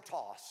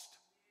storm-tossed.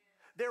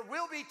 There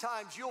will be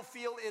times you'll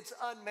feel it's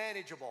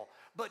unmanageable.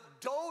 But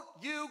don't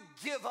you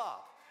give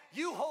up.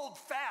 You hold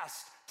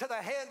fast to the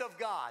hand of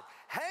God.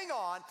 Hang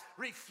on.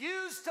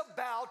 Refuse to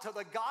bow to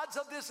the gods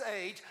of this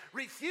age.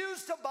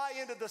 Refuse to buy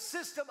into the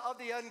system of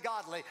the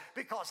ungodly,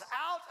 because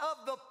out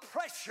of the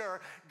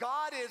pressure,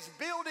 God is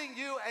building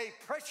you a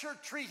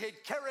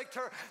pressure-treated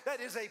character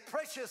that is a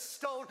precious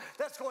stone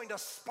that's going to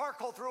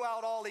sparkle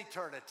throughout all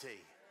eternity.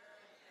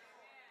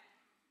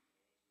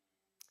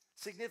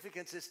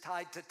 Significance is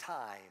tied to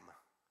time.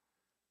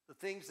 The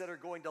things that are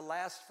going to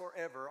last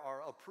forever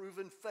are a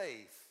proven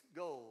faith,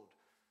 gold,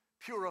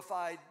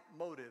 purified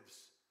motives,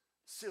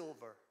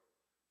 silver,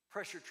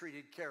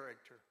 pressure-treated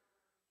character,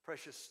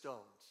 precious stones.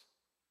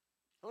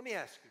 Let me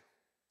ask you,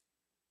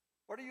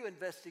 what are you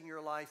investing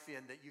your life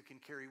in that you can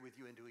carry with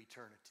you into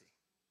eternity?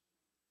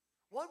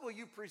 What will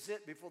you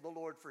present before the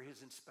Lord for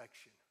his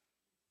inspection?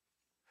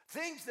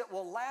 Things that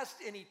will last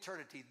in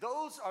eternity.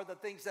 Those are the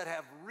things that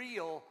have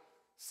real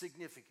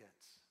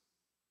significance.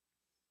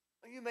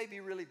 You may be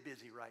really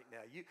busy right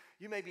now.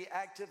 You may be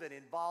active and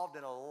involved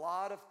in a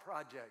lot of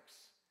projects.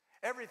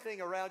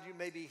 Everything around you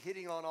may be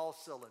hitting on all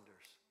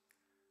cylinders.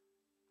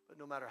 But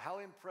no matter how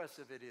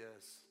impressive it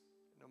is,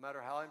 no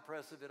matter how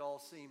impressive it all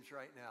seems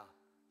right now,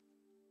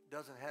 it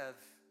doesn't have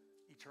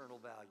eternal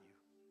value.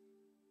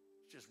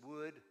 It's just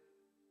wood,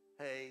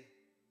 hay,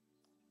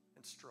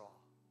 and straw.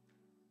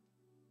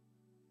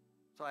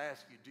 So I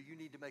ask you, do you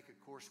need to make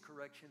a course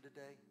correction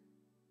today?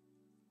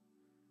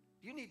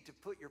 You need to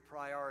put your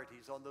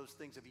priorities on those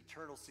things of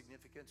eternal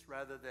significance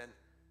rather than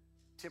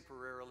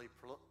temporarily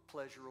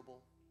pleasurable.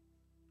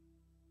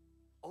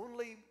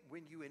 Only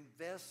when you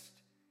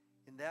invest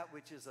in that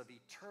which is of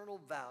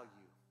eternal value,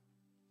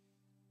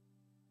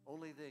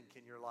 only then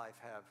can your life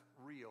have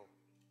real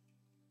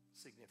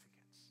significance.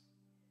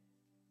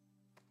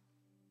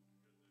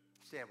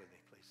 Stand with me,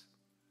 please.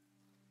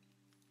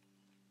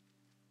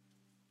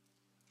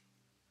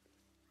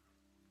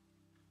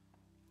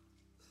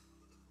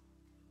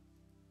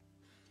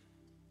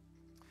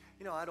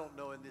 You know, I don't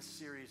know in this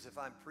series if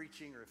I'm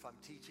preaching or if I'm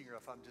teaching or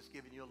if I'm just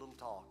giving you a little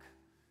talk.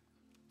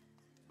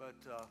 But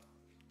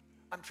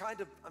I'm trying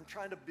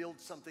to build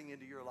something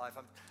into your life.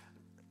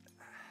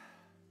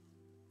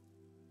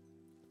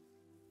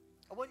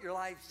 I want your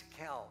lives to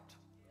count.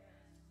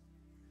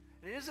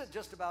 And it isn't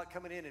just about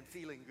coming in and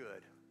feeling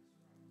good.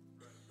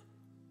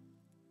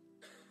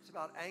 It's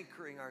about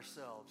anchoring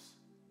ourselves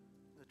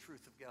in the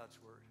truth of God's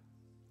Word.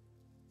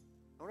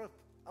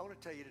 I want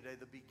to tell you today,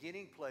 the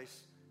beginning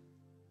place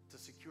to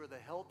secure the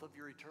health of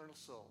your eternal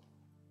soul.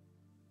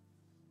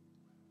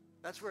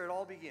 That's where it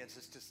all begins,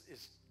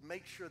 is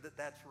make sure that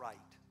that's right.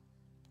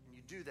 And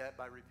you do that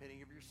by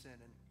repenting of your sin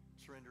and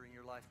surrendering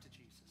your life to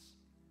Jesus.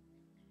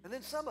 And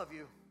then some of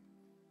you,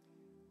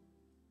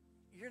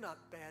 you're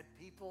not bad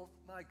people.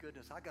 My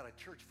goodness, I got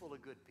a church full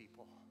of good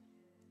people.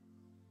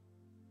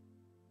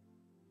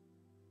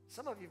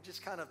 Some of you have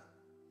just kind of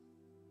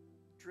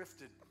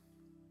drifted.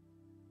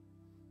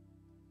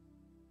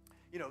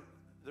 You know,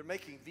 they're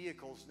making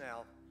vehicles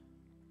now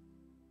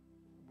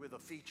with a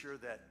feature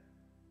that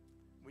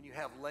when you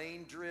have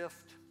lane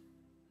drift,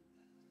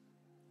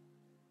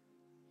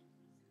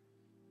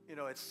 you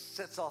know, it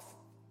sets off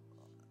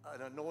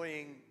an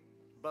annoying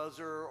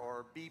buzzer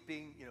or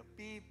beeping, you know,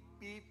 beep,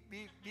 beep,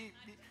 beep, beep,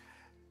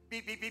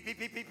 beep, beep, beep, beep, beep,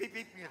 beep, beep, beep,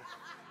 beep, you know.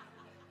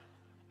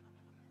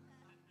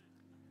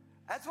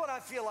 That's what I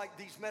feel like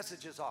these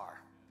messages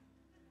are.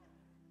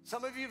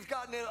 Some of you have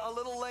gotten in a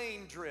little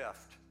lane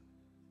drift.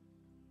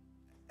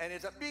 And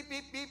it's a beep,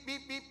 beep, beep,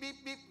 beep, beep,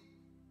 beep, beep.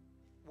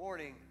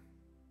 Warning.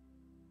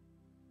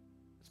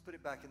 Let's put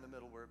it back in the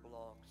middle where it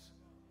belongs.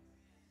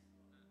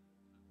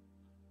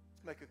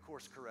 Let's make a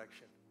course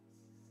correction.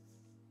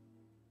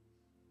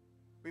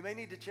 We may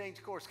need to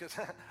change course because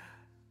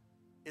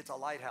it's a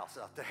lighthouse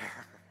out there.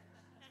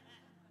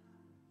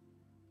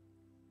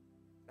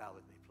 Bow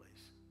with me,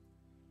 please.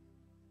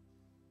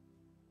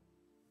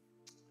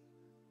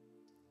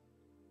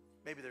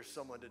 Maybe there's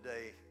someone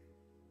today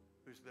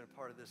who's been a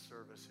part of this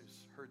service,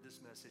 who's heard this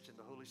message, and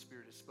the Holy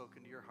Spirit has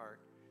spoken to your heart,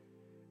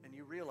 and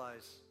you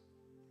realize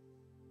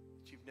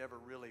that you've never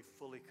really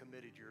fully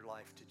committed your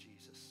life to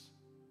Jesus.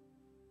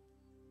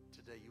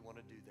 Today you want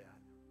to do that.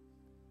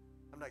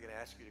 I'm not going to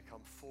ask you to come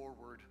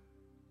forward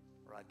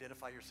or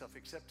identify yourself,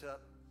 except to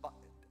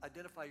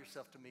identify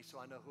yourself to me so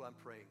I know who I'm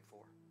praying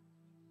for.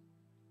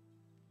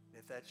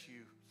 If that's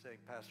you saying,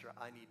 Pastor,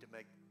 I need to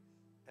make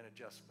an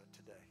adjustment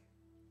today.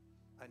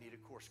 I need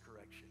a course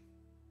correction.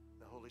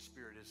 The Holy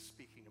Spirit is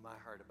speaking to my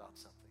heart about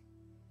something.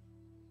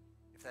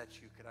 If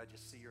that's you, could I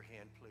just see your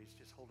hand, please?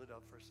 Just hold it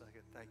up for a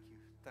second. Thank you.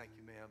 Thank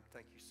you, ma'am.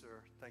 Thank you,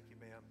 sir. Thank you,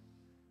 ma'am.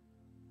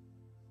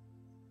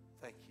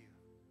 Thank you.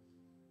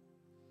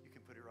 You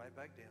can put it right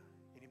back down.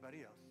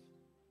 Anybody else?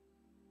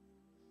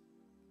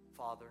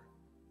 Father,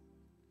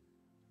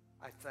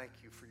 I thank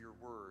you for your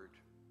word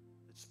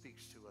that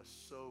speaks to us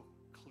so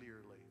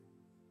clearly.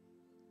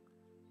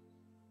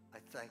 I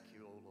thank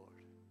you, O Lord.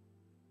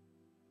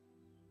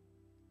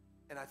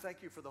 And I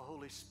thank you for the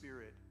Holy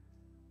Spirit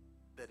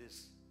that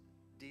is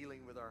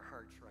dealing with our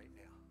hearts right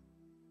now,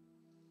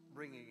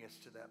 bringing us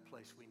to that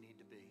place we need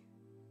to be,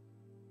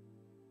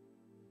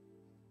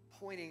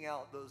 pointing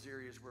out those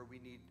areas where we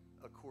need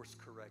a course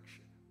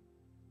correction.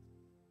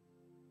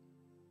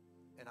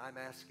 And I'm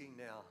asking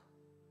now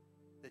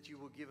that you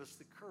will give us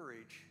the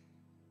courage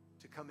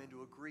to come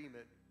into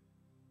agreement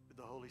with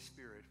the Holy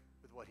Spirit,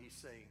 with what he's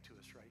saying to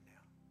us right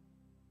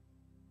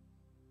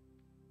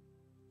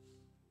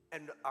now.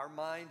 And our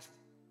minds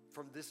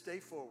from this day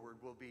forward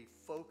will be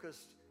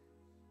focused,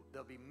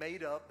 they'll be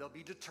made up, they'll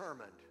be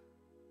determined.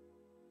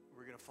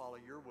 We're going to follow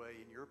your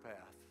way and your path.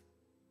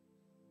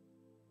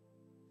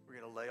 We're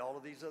going to lay all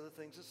of these other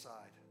things aside.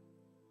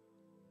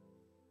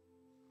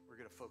 We're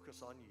going to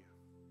focus on you.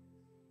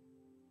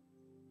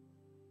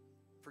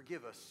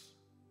 Forgive us,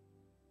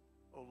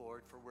 O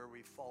Lord, for where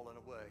we've fallen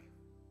away.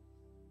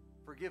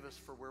 Forgive us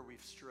for where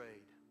we've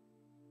strayed.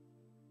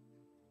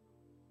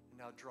 And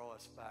now draw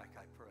us back,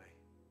 I pray.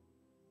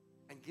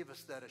 And give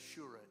us that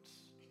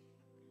assurance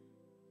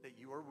that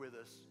you are with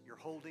us, you're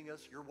holding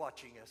us, you're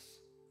watching us,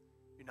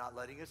 you're not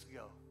letting us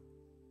go,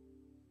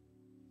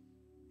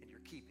 and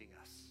you're keeping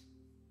us.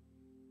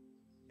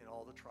 in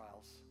all the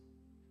trials.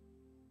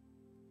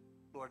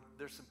 Lord,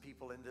 there's some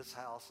people in this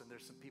house and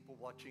there's some people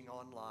watching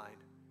online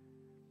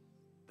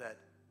that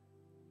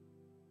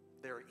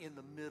they're in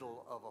the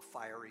middle of a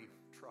fiery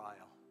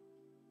trial.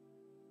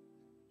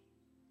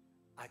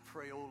 I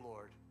pray, oh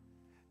Lord,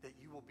 that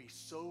you will be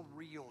so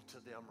real to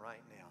them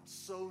right now,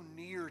 so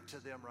near to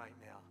them right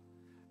now,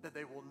 that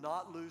they will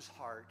not lose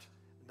heart,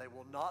 and they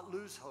will not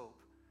lose hope,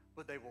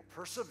 but they will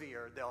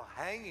persevere, they'll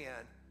hang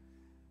in,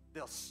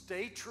 they'll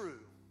stay true.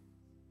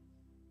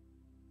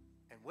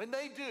 And when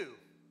they do,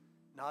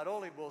 not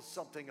only will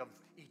something of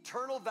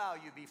eternal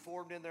value be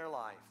formed in their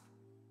life,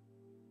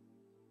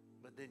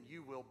 but then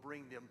you will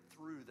bring them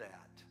through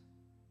that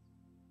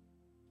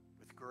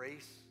with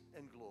grace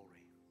and glory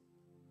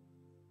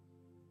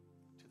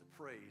to the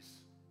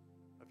praise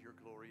of your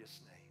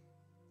glorious name.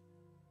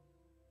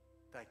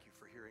 Thank you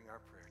for hearing our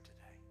prayer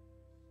today.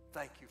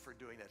 Thank you for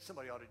doing that.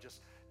 Somebody ought to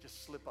just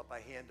slip up a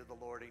hand to the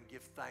Lord and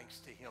give thanks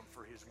to him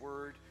for his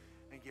word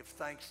and give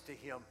thanks to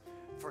him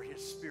for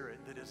his spirit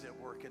that is at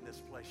work in this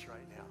place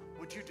right now.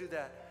 Would you do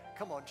that?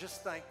 Come on,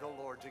 just thank the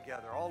Lord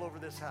together all over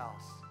this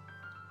house.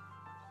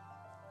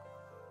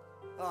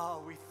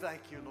 Oh, we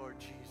thank you, Lord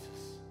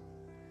Jesus.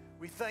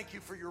 We thank you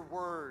for your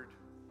word.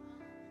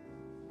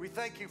 We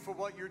thank you for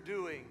what you're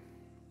doing.